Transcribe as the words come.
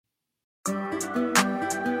You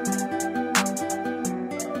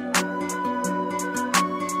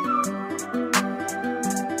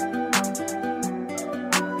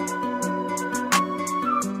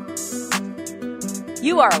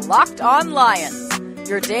are Locked On Lions,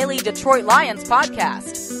 your daily Detroit Lions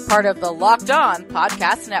podcast, part of the Locked On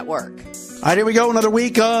Podcast Network. All right, here we go. Another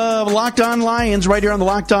week of Locked On Lions right here on the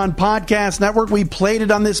Locked On Podcast Network. We played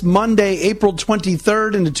it on this Monday, April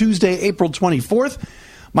 23rd into Tuesday, April 24th.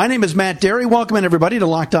 My name is Matt Derry. Welcome in, everybody, to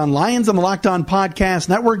Locked On Lions on the Locked On Podcast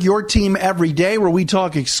Network, your team every day, where we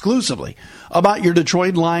talk exclusively about your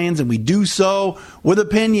Detroit Lions, and we do so with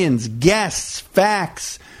opinions, guests,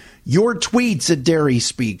 facts, your tweets at Derry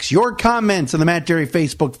Speaks, your comments on the Matt Derry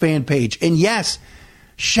Facebook fan page. And yes,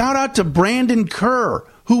 shout out to Brandon Kerr,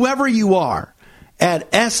 whoever you are, at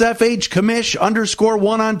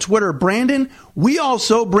SFHCommish_1 on Twitter. Brandon, we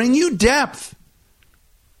also bring you depth.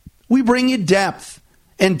 We bring you depth.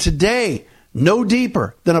 And today, no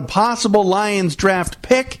deeper than a possible Lions draft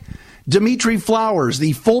pick, Dimitri Flowers,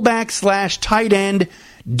 the fullback/tight end,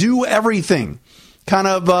 do everything. Kind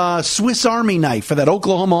of Swiss Army knife for that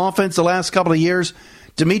Oklahoma offense the last couple of years.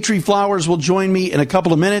 Dimitri Flowers will join me in a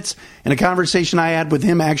couple of minutes in a conversation I had with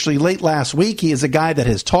him actually late last week. He is a guy that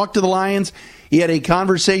has talked to the Lions. He had a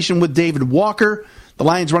conversation with David Walker, the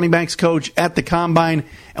Lions running backs coach, at the Combine,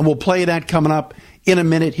 and we'll play that coming up in a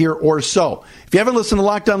minute here or so. If you haven't listened to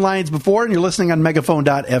Locked On Lions before and you're listening on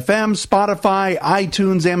Megaphone.fm, Spotify,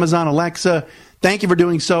 iTunes, Amazon, Alexa, thank you for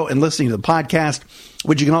doing so and listening to the podcast,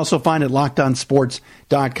 which you can also find at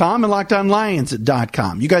LockedOnSports.com and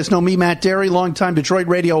LockedOnLions.com. You guys know me, Matt Derry, longtime Detroit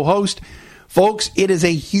radio host. Folks, it is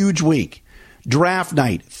a huge week. Draft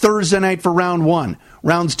night, Thursday night for round 1,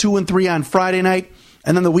 rounds 2 and 3 on Friday night,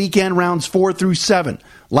 and then the weekend, rounds 4 through 7.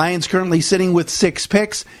 Lions currently sitting with 6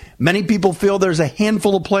 picks. Many people feel there's a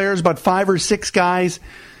handful of players, about 5 or 6 guys,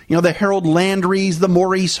 the Harold Landrys, the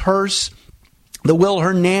Maurice Hurst, the Will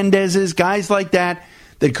Hernandezes, guys like that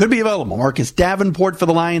could be available. Marcus Davenport for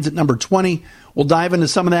the Lions at number 20. We'll dive into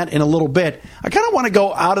some of that in a little bit. I kind of want to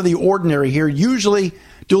go out of the ordinary here. Usually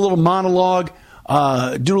do a little monologue, do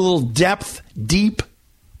a little deep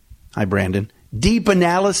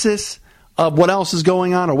analysis of what else is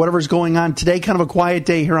going on or whatever's going on today. Kind of a quiet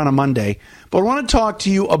day here on a Monday. But I want to talk to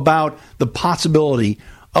you about the possibility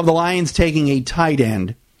of the Lions taking a tight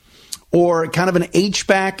end or kind of an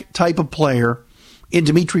H-back type of player in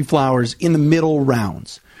Dimitri Flowers in the middle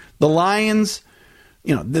rounds. The Lions,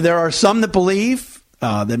 there are some that believe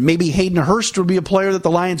that maybe Hayden Hurst would be a player that the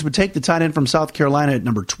Lions would take, the tight end from South Carolina at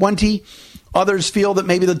number 20. Others feel that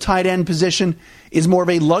maybe the tight end position is more of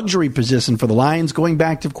a luxury position for the Lions, going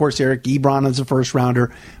back to, of course, Eric Ebron as a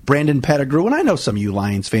first-rounder, Brandon Pettigrew. And I know some of you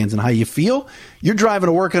Lions fans and how you feel. You're driving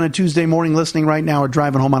to work on a Tuesday morning listening right now or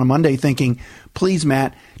driving home on a Monday thinking, please,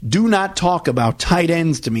 Matt, do not talk about tight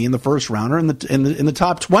ends to me in the first round or in the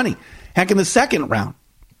top 20. Heck, in the second round.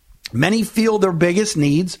 Many feel their biggest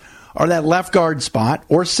needs are that left guard spot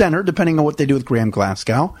or center, depending on what they do with Graham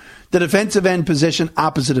Glasgow, the defensive end position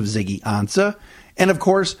opposite of Ziggy Ansah, and, of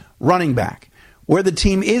course, running back, where the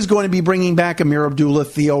team is going to be bringing back Amir Abdullah,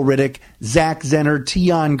 Theo Riddick, Zach Zenner,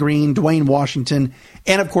 Tion Green, Dwayne Washington,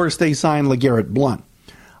 and, of course, they signed LeGarrette Blount.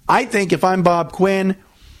 I think if I'm Bob Quinn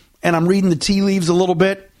and I'm reading the tea leaves a little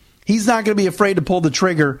bit, he's not going to be afraid to pull the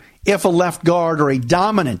trigger if a left guard or a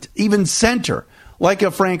dominant, even center, like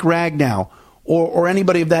a Frank Ragnow or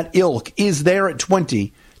anybody of that ilk is there at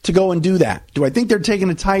 20 to go and do that. Do I think they're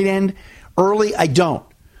taking a tight end early? I don't.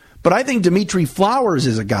 But I think Dimitri Flowers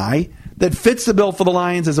is a guy that fits the bill for the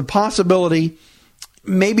Lions as a possibility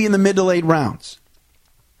maybe in the mid to late rounds.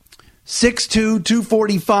 6'2",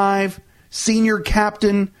 245, senior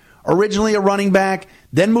captain, originally a running back,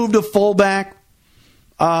 then moved to fullback.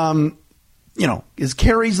 Carries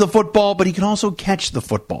the football, but he can also catch the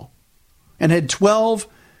football. And had 12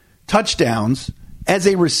 touchdowns as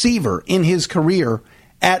a receiver in his career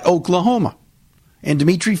at Oklahoma. And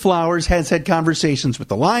Dimitri Flowers has had conversations with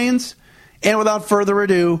the Lions. And without further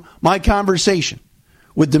ado, my conversation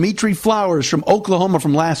with Dimitri Flowers from Oklahoma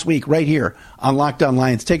from last week right here on Locked On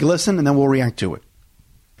Lions. Take a listen, and then we'll react to it.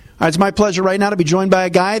 All right, it's my pleasure right now to be joined by a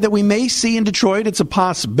guy that we may see in Detroit. It's a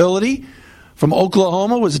possibility. From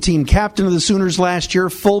Oklahoma, was a team captain of the Sooners last year,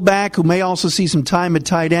 fullback who may also see some time at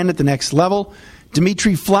tight end at the next level.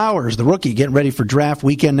 Dimitri Flowers, the rookie, getting ready for draft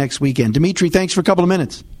weekend next weekend. Dimitri, thanks for a couple of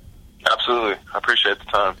minutes. Absolutely. I appreciate the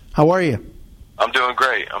time. How are you? I'm doing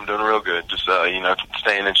great. I'm doing real good. Just,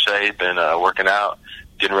 staying in shape and working out,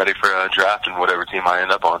 getting ready for a draft and whatever team I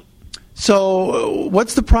end up on. So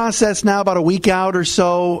what's the process now, about a week out or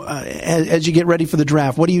so, as you get ready for the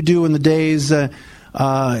draft? What do you do in the days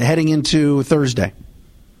heading into Thursday?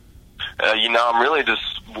 I'm really just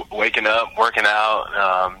waking up, working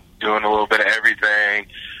out, doing a little bit of everything,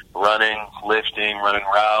 running, lifting, running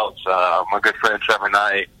routes. My good friend Trevor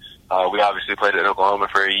Knight, we obviously played at Oklahoma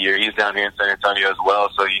for a year. He's down here in San Antonio as well,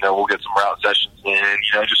 so, we'll get some route sessions in,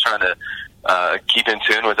 just trying to keep in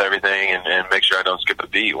tune with everything and make sure I don't skip a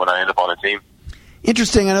beat when I end up on a team.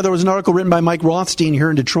 Interesting. I know there was an article written by Mike Rothstein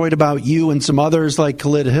here in Detroit about you and some others like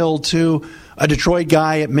Khalid Hill, too, a Detroit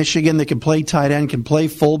guy at Michigan that can play tight end, can play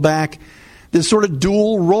fullback. This sort of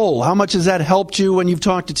dual role, how much has that helped you when you've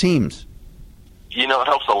talked to teams? It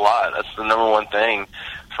helps a lot. That's the number one thing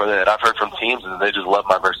that I've heard from teams is they just love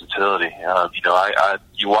my versatility.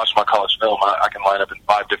 You watch my college film, I can line up in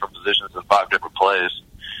 5 different positions and 5 different plays.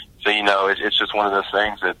 So, it's just one of those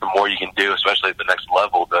things that the more you can do, especially at the next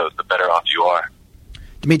level, the better off you are.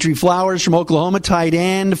 Dimitri Flowers from Oklahoma, tight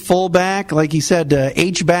end, fullback, like he said,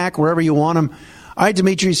 H-back, wherever you want him. All right,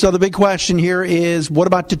 Dimitri, so the big question here is, what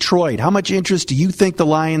about Detroit? How much interest do you think the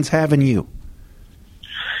Lions have in you?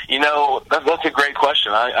 That's a great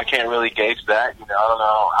question. I can't really gauge that. I don't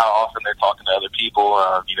know how often they're talking to other people.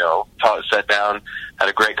 Sat down, had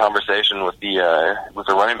a great conversation with the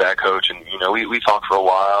running back coach, and we talked for a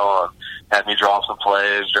while. Had me draw some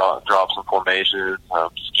plays, draw some formations,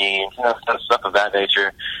 schemes, stuff of that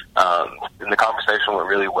nature. And the conversation went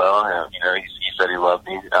really well. And, he said he loved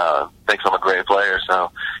me. Thinks I'm a great player.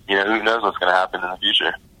 So, who knows what's going to happen in the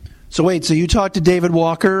future. So wait, so you talked to David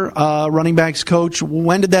Walker, running backs coach.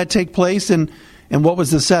 When did that take place, and what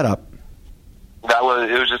was the setup?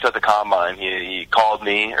 It was just at the combine. He called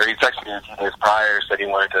me, or he texted me a few days prior, said he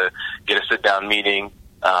wanted to get a sit-down meeting.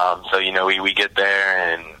 So, we get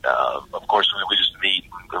there, and, of course, we just meet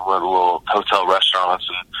in little hotel restaurants.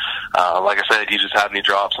 And, like I said, he just had me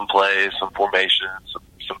draw up some plays, some formations,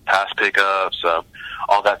 some pass pickups,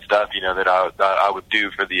 all that stuff, that I would do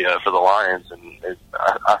for the Lions. And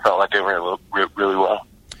I felt like it went really well.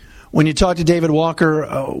 When you talked to David Walker,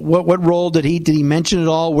 what role did he mention at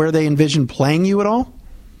all, where they envisioned playing you at all?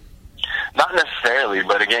 Not necessarily,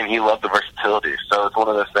 but again, he loved the versatility. So it's one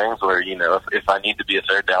of those things where, if I need to be a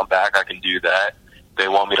third down back, I can do that. They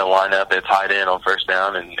want me to line up at tight end on first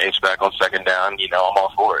down and H-back on second down, I'm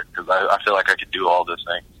all for it because I feel like I could do all those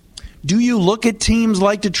things. Do you look at teams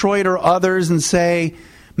like Detroit or others and say,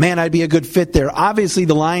 man, I'd be a good fit there? Obviously,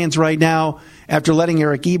 the Lions right now, after letting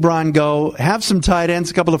Eric Ebron go, have some tight ends,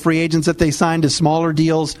 a couple of free agents that they signed to smaller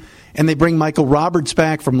deals, and they bring Michael Roberts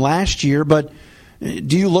back from last year. But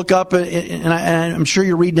do you look up, and I'm sure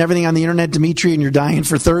you're reading everything on the internet, Dimitri, and you're dying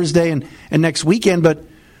for Thursday and next weekend, but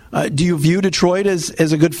do you view Detroit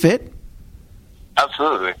as a good fit?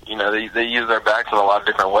 Absolutely. They use their backs in a lot of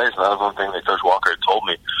different ways, and that was one thing that Coach Walker had told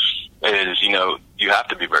me is, you have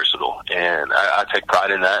to be versatile, and I take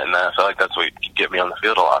pride in that, and I feel like that's what can get me on the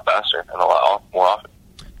field a lot faster and a lot more often.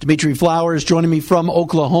 Dimitri Flowers joining me from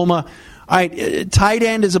Oklahoma. All right, tight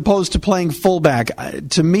end as opposed to playing fullback.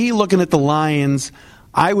 To me, looking at the Lions,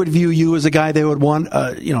 I would view you as a guy they would want,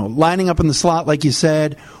 lining up in the slot, like you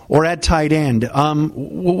said, or at tight end.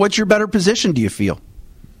 What's your better position, do you feel?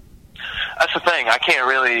 That's the thing. I can't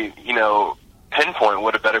really, pinpoint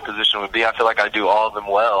what a better position would be. I feel like I do all of them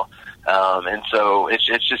well. And so it's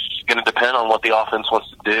just going to depend on what the offense wants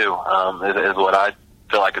to do, is what I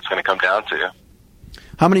feel like it's going to come down to.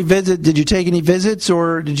 How many visits? Did you take any visits,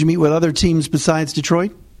 or did you meet with other teams besides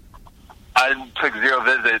Detroit? I took 0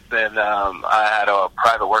 visits, and I had a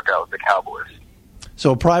private workout with the Cowboys.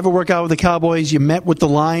 So a private workout with the Cowboys. You met with the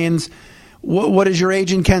Lions. What has your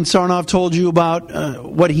agent, Ken Sarnoff, told you about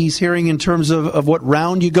what he's hearing in terms of what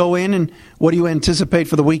round you go in, and what do you anticipate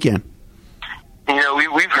for the weekend?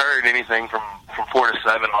 We've heard anything from 4 to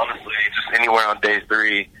 7, honestly, just anywhere on day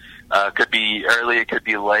 3. Could be early, it could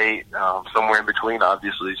be late, somewhere in between,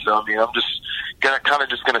 obviously. So, I'm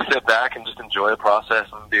just gonna sit back and just enjoy the process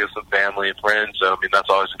and be with some family and friends. So, that's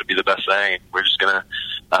always going to be the best thing. We're just going to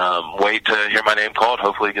wait to hear my name called.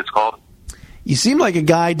 Hopefully it gets called. You seem like a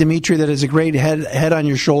guy, Dimitri, that has a great head on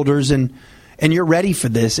your shoulders, and you're ready for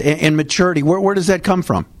this, and maturity. Where does that come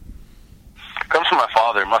from? It comes from my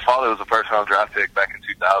father. My father was a first-round draft pick back in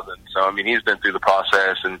 2000. So, he's been through the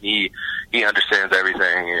process, and he understands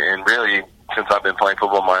everything. And really, since I've been playing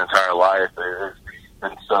football my entire life, it's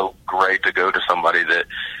been so great to go to somebody that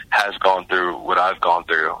has gone through what I've gone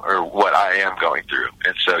through, or what I am going through.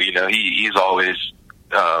 And so, he's always,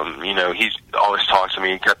 he's always talked to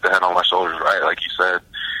me, kept the head on my shoulders, right, like you said.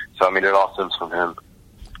 So, it all stems from him.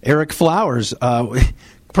 Eric Flowers,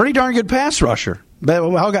 pretty darn good pass rusher.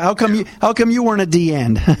 But how come you weren't a D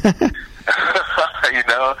end? That's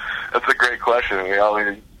a great question. We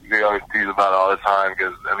always tease about it all the time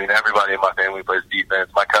because everybody in my family plays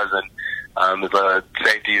defense. My cousin There's a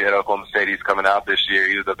safety at Oklahoma State. He's coming out this year.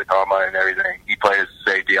 He was at the combine and everything. He plays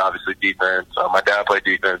safety, obviously defense. My dad played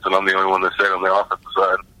defense, and I'm the only one that stayed on the offensive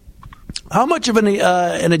side. How much of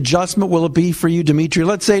an adjustment will it be for you, Dimitri?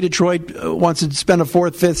 Let's say Detroit wants to spend a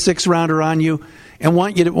 4th, 5th, 6th rounder on you and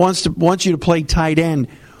wants you to play tight end.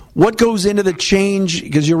 What goes into the change?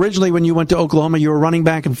 Because originally when you went to Oklahoma, you were running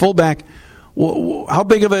back and fullback. How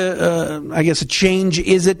big of a change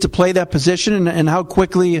is it to play that position, and how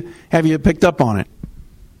quickly have you picked up on it?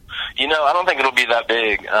 I don't think it'll be that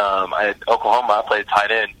big. At Oklahoma, I played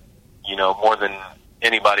tight end, more than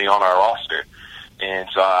anybody on our roster. And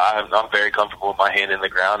so I'm very comfortable with my hand in the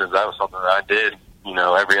ground, as that was something that I did,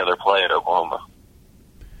 every other play at Oklahoma.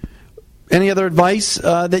 Any other advice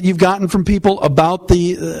that you've gotten from people about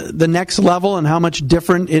the next level and how much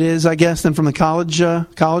different it is, I guess, than from the college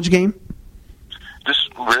game?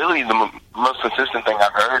 Just really the most consistent thing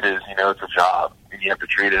I've heard is, it's a job. You have to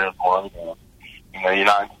treat it as one. You're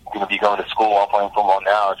not going to be going to school while playing football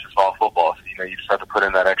now. It's just all football. So, you just have to put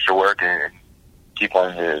in that extra work and keep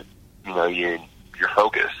on your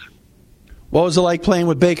focus. What was it like playing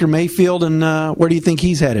with Baker Mayfield, and where do you think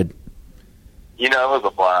he's headed? It was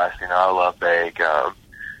a blast. I love Baker.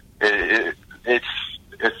 It's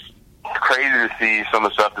crazy to see some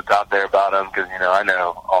of the stuff that's out there about him because, I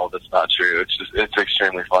know all of it's not true. It's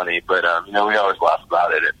extremely funny, but, we always laugh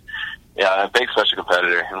about it. Baker's such a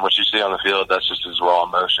competitor, and what you see on the field, that's just his raw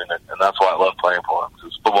emotion, and that's why I love playing for him,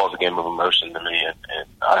 because football is a game of emotion to me, and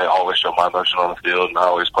I always show my emotion on the field, and I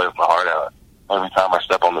always play with my heart out every time I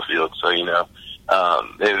step on the field. So, it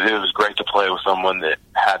was great to play with someone that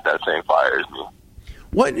had that same fire as me.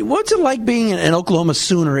 What's it like being an Oklahoma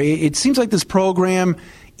Sooner? It seems like this program,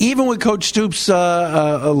 even with Coach Stoops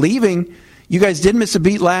leaving, you guys did miss a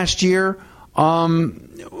beat last year.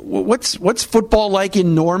 What's football like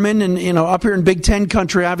in Norman and up here in Big Ten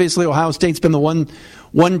country? Obviously, Ohio State's been the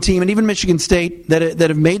one team, and even Michigan State that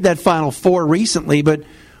have made that Final Four recently. But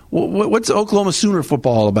what's Oklahoma Sooner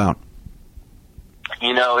football all about?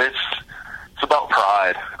 It's about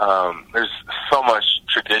pride. There's so much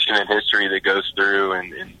tradition and history that goes through,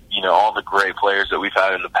 and all the great players that we've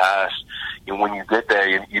had in the past. And when you get there,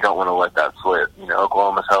 you don't want to let that slip.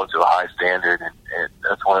 Oklahoma's held to a high standard, and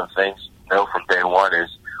that's one of the things from day one is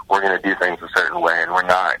we're going to do things a certain way, and we're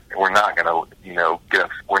not going to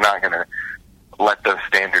we're not going to let those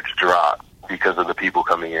standards drop because of the people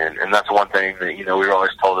coming in. And that's one thing that we were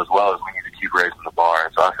always told as well, is we need to keep raising the bar.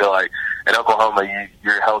 And so I feel like in Oklahoma,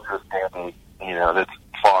 you're held to a standard that's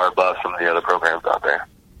far above some of the other programs out there.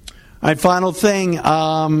 All right, final thing.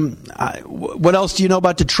 What else do you know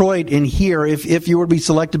about Detroit in here? If you were to be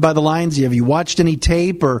selected by the Lions, have you watched any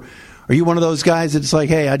tape, or are you one of those guys that's like,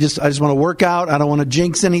 hey, I just want to work out, I don't want to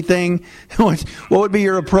jinx anything? What would be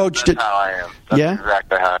your approach? That's how I am. That's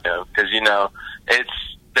exactly how I am. Because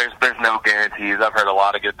there's no guarantees. I've heard a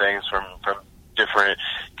lot of good things from different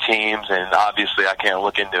teams, and obviously I can't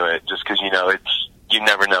look into it just because you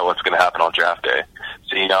never know what's going to happen on draft day.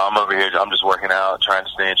 So I'm over here, I'm just working out, trying to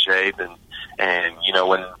stay in shape, and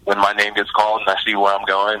when my name gets called and I see where I'm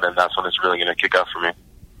going, then that's when it's really going to kick up for me.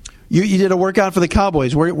 You did a workout for the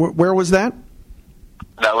Cowboys. Where was that?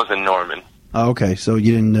 That was in Norman. Oh, okay, so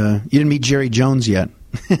you didn't meet Jerry Jones yet.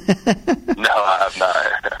 No, I have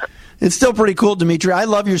not. It's still pretty cool, Dimitri. I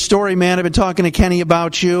love your story, man. I've been talking to Kenny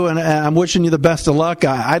about you, and I'm wishing you the best of luck.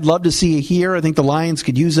 I'd love to see you here. I think the Lions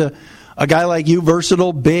could use a guy like you,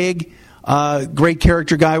 versatile, big, great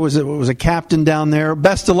character guy, was a captain down there.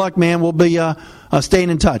 Best of luck, man. We'll be staying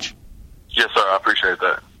in touch. Yes, sir. I appreciate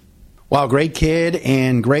that. Wow, great kid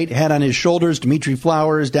and great head on his shoulders. Dimitri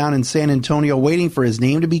Flowers down in San Antonio waiting for his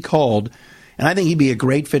name to be called. And I think he'd be a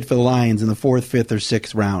great fit for the Lions in the 4th, 5th, or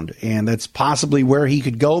 6th round. And that's possibly where he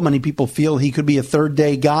could go. Many people feel he could be a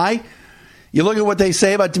third-day guy. You look at what they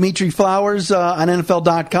say about Dimitri Flowers on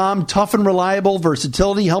NFL.com. Tough and reliable,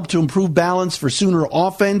 versatility, helped to improve balance for Sooner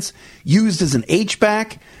offense. Used as an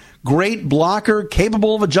H-back. Great blocker,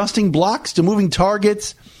 capable of adjusting blocks to moving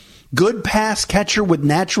targets. Good pass catcher with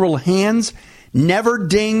natural hands. Never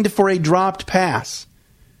dinged for a dropped pass.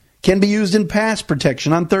 Can be used in pass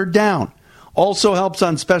protection on 3rd down. Also helps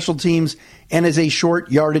on special teams and is a short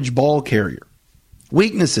yardage ball carrier.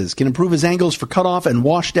 Weaknesses: can improve his angles for cutoff and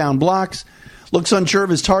wash down blocks. Looks unsure of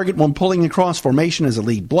his target when pulling across formation as a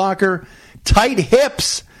lead blocker. Tight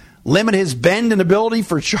hips limit his bend and ability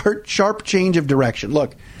for sharp change of direction.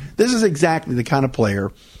 Look, this is exactly the kind of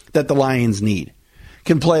player that the Lions need.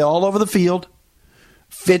 Can play all over the field,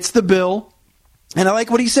 fits the bill, and I like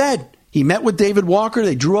what he said. He met with David Walker.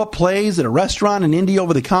 They drew up plays at a restaurant in Indy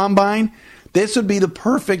over the Combine. This would be the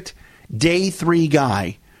perfect day 3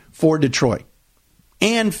 guy for Detroit.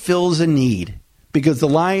 and fills a need because the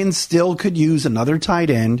Lions still could use another tight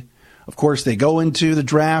end. Of course, they go into the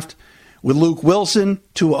draft with Luke Wilson,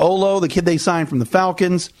 Tuaolo, the kid they signed from the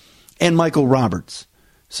Falcons, and Michael Roberts.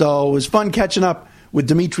 So it was fun catching up with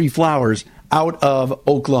Dimitri Flowers out of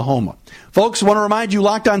Oklahoma. Folks, I want to remind you,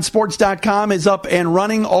 LockedOnSports.com is up and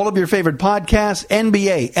running. All of your favorite podcasts,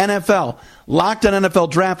 NBA, NFL, Locked on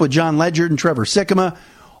NFL Draft with John Ledger and Trevor Sikkema.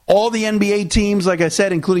 All the NBA teams, like I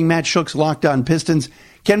said, including Matt Shook's Locked On Pistons,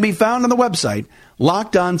 can be found on the website,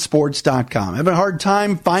 LockedOnSports.com. Having a hard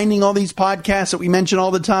time finding all these podcasts that we mention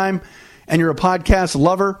all the time, and you're a podcast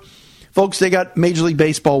lover? Folks, they got Major League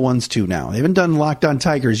Baseball ones too now. They haven't done Locked On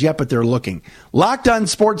Tigers yet, but they're looking.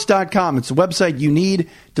 LockedOnSports.com. It's the website you need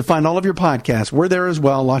to find all of your podcasts. We're there as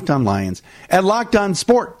well, Locked On Lions, at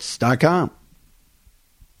LockedOnSports.com.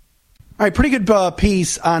 All right, pretty good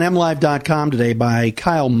piece on MLive.com today by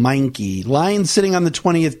Kyle Meinke. Lions sitting on the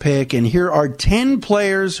 20th pick, and here are 10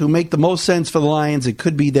 players who make the most sense for the Lions. It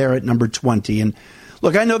could be there at number 20. And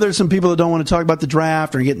look, I know there's some people that don't want to talk about the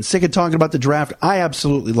draft or are getting sick of talking about the draft. I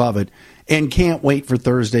absolutely love it and can't wait for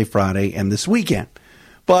Thursday, Friday, and this weekend.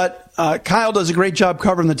 But Kyle does a great job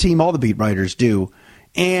covering the team. All the beat writers do.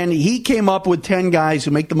 And he came up with 10 guys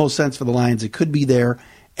who make the most sense for the Lions. It could be there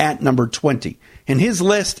at number 20. And his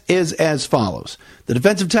list is as follows. The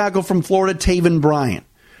defensive tackle from Florida, Taven Bryan.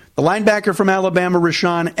 The linebacker from Alabama,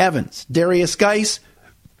 Rashaan Evans. Darius Geis,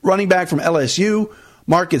 running back from LSU.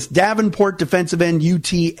 Marcus Davenport, defensive end,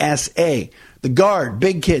 UTSA. The guard,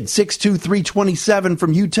 big kid, 6'2", 327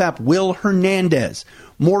 from UTEP, Will Hernandez.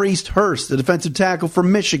 Maurice Hurst, the defensive tackle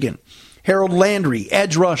from Michigan. Harold Landry,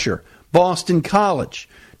 edge rusher, Boston College.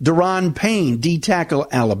 Deron Payne, D-tackle,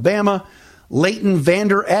 Alabama. Leighton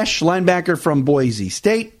Vander Esch, linebacker from Boise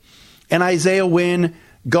State. And Isaiah Wynn,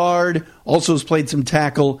 guard, also has played some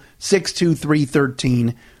tackle, 6'2",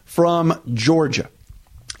 313 from Georgia.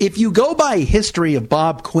 If you go by history of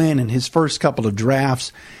Bob Quinn and his first couple of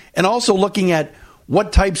drafts, and also looking at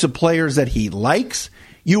what types of players that he likes,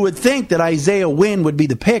 you would think that Isaiah Wynn would be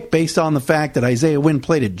the pick based on the fact that Isaiah Wynn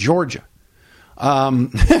played at Georgia.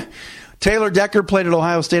 Taylor Decker played at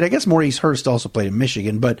Ohio State. I guess Maurice Hurst also played at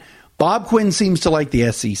Michigan, but Bob Quinn seems to like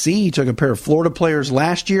the SEC. He took a pair of Florida players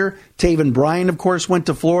last year. Taven Bryan, of course, went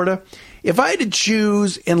to Florida. If I had to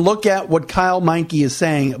choose and look at what Kyle Meinke is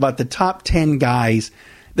saying about the top 10 guys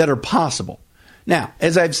that are possible. Now,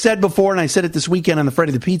 as I've said before, and I said it this weekend on the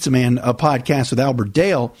Freddie the Pizza Man podcast with Albert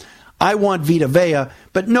Dale, I want Vita Vea,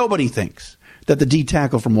 but nobody thinks that the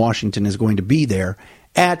D-tackle from Washington is going to be there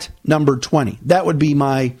at number 20. That would be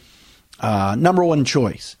my number one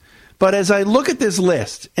choice. But as I look at this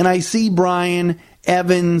list and I see Bryan,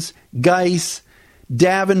 Evans, Geis,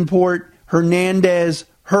 Davenport, Hernandez,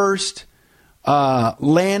 Hurst,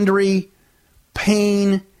 Landry,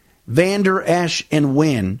 Payne, Vander Esch, and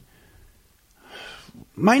Wynn,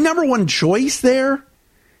 my number one choice there,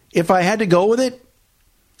 if I had to go with it,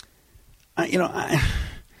 it's a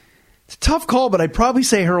tough call, but I'd probably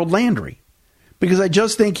say Harold Landry because I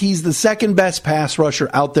just think he's the second best pass rusher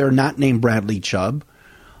out there not named Bradley Chubb.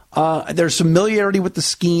 There's familiarity with the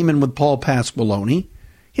scheme and with Paul Pasqualoni.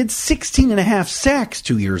 He had 16 and a half sacks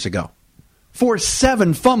 2 years ago for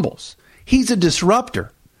 7 fumbles. He's a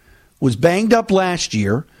disruptor. Was banged up last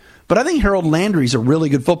year, but I think Harold Landry's a really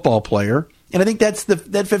good football player, and I think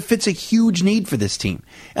that fits a huge need for this team.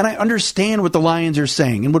 And I understand what the Lions are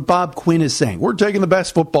saying and what Bob Quinn is saying. We're taking the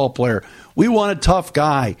best football player. We want a tough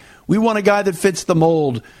guy. We want a guy that fits the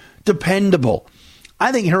mold, dependable.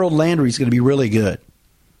 I think Harold Landry's going to be really good.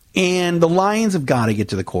 And the Lions have got to get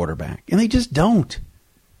to the quarterback, and they just don't.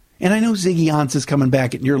 And I know Ziggy Ansah's coming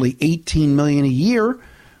back at nearly $18 million a year,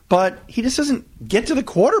 but he just doesn't get to the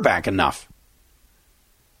quarterback enough.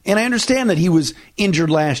 And I understand that he was injured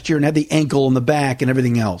last year and had the ankle in the back and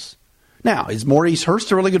everything else. Now, is Maurice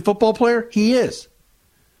Hurst a really good football player? He is.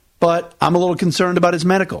 But I'm a little concerned about his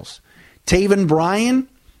medicals. Taven Bryan,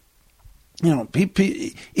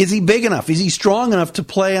 is he big enough? Is he strong enough to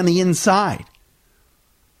play on the inside?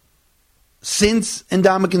 Since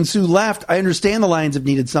Ndamukong Suh left, I understand the Lions have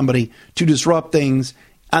needed somebody to disrupt things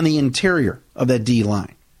on the interior of that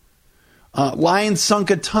D-line. Lions sunk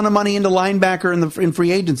a ton of money into linebacker in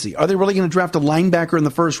free agency. Are they really going to draft a linebacker in the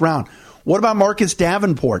first round? What about Marcus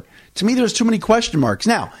Davenport? To me, there's too many question marks.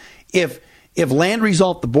 Now, if Landry's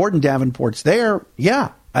off the board and Davenport's there,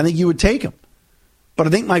 yeah, I think you would take him. But I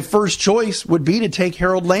think my first choice would be to take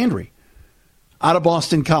Harold Landry out of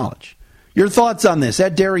Boston College. Your thoughts on this?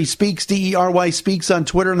 At Derry Speaks, DERY Speaks on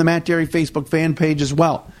Twitter and the Matt Derry Facebook fan page as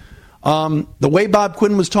well. The way Bob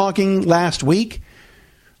Quinn was talking last week,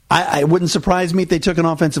 I wouldn't surprise me if they took an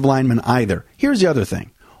offensive lineman either. Here's the other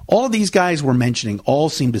thing. All of these guys we're mentioning all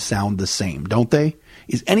seem to sound the same, don't they?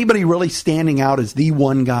 Is anybody really standing out as the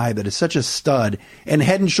one guy that is such a stud and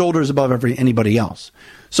head and shoulders above anybody else?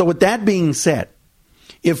 So with that being said,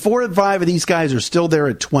 if 4 and 5 of these guys are still there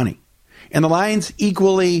at 20, and the Lions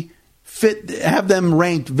equally have them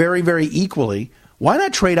ranked very, very equally, why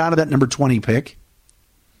not trade out of that number 20 pick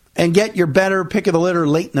and get your better pick of the litter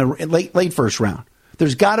late first round?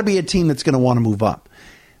 There's got to be a team that's going to want to move up,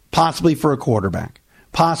 possibly for a quarterback,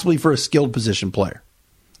 possibly for a skilled position player.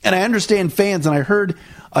 And I understand fans, and I heard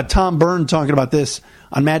Tom Byrne talking about this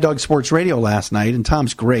on Mad Dog Sports Radio last night, and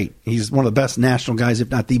Tom's great. He's one of the best national guys, if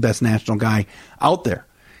not the best national guy out there.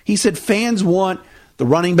 He said fans want the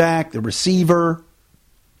running back, the receiver,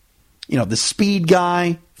 the speed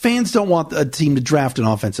guy. Fans don't want a team to draft an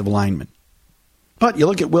offensive lineman. But you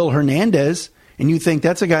look at Will Hernandez, and you think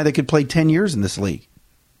that's a guy that could play 10 years in this league.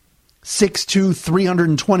 6'2",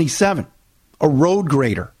 327, a road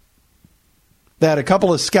grader. That a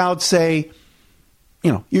couple of scouts say,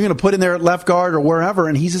 you're going to put in there at left guard or wherever,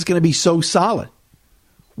 and he's just going to be so solid.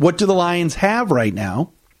 What do the Lions have right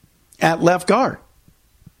now at left guard?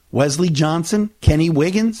 Wesley Johnson, Kenny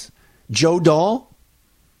Wiggins, Joe Dahl.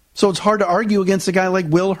 So it's hard to argue against a guy like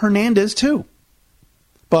Will Hernandez, too.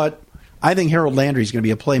 But I think Harold Landry is going to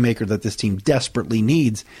be a playmaker that this team desperately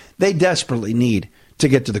needs. They desperately need to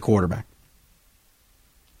get to the quarterback.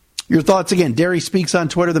 Your thoughts again. Derry Speaks on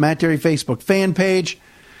Twitter, the Matt Derry Facebook fan page.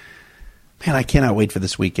 Man, I cannot wait for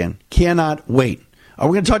this weekend. Cannot wait. We're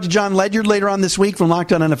going to talk to John Ledyard later on this week from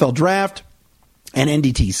Locked On NFL Draft and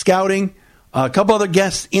NDT Scouting. A couple other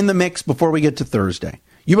guests in the mix before we get to Thursday.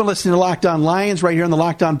 You've been listening to Locked On Lions right here on the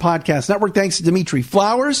Locked On Podcast Network. Thanks to Dimitri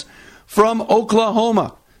Flowers from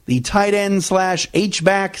Oklahoma, the tight end /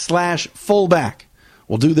 H-back / fullback.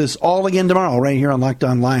 We'll do this all again tomorrow right here on Locked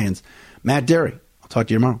On Lions. Matt Derry. I'll talk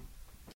to you tomorrow.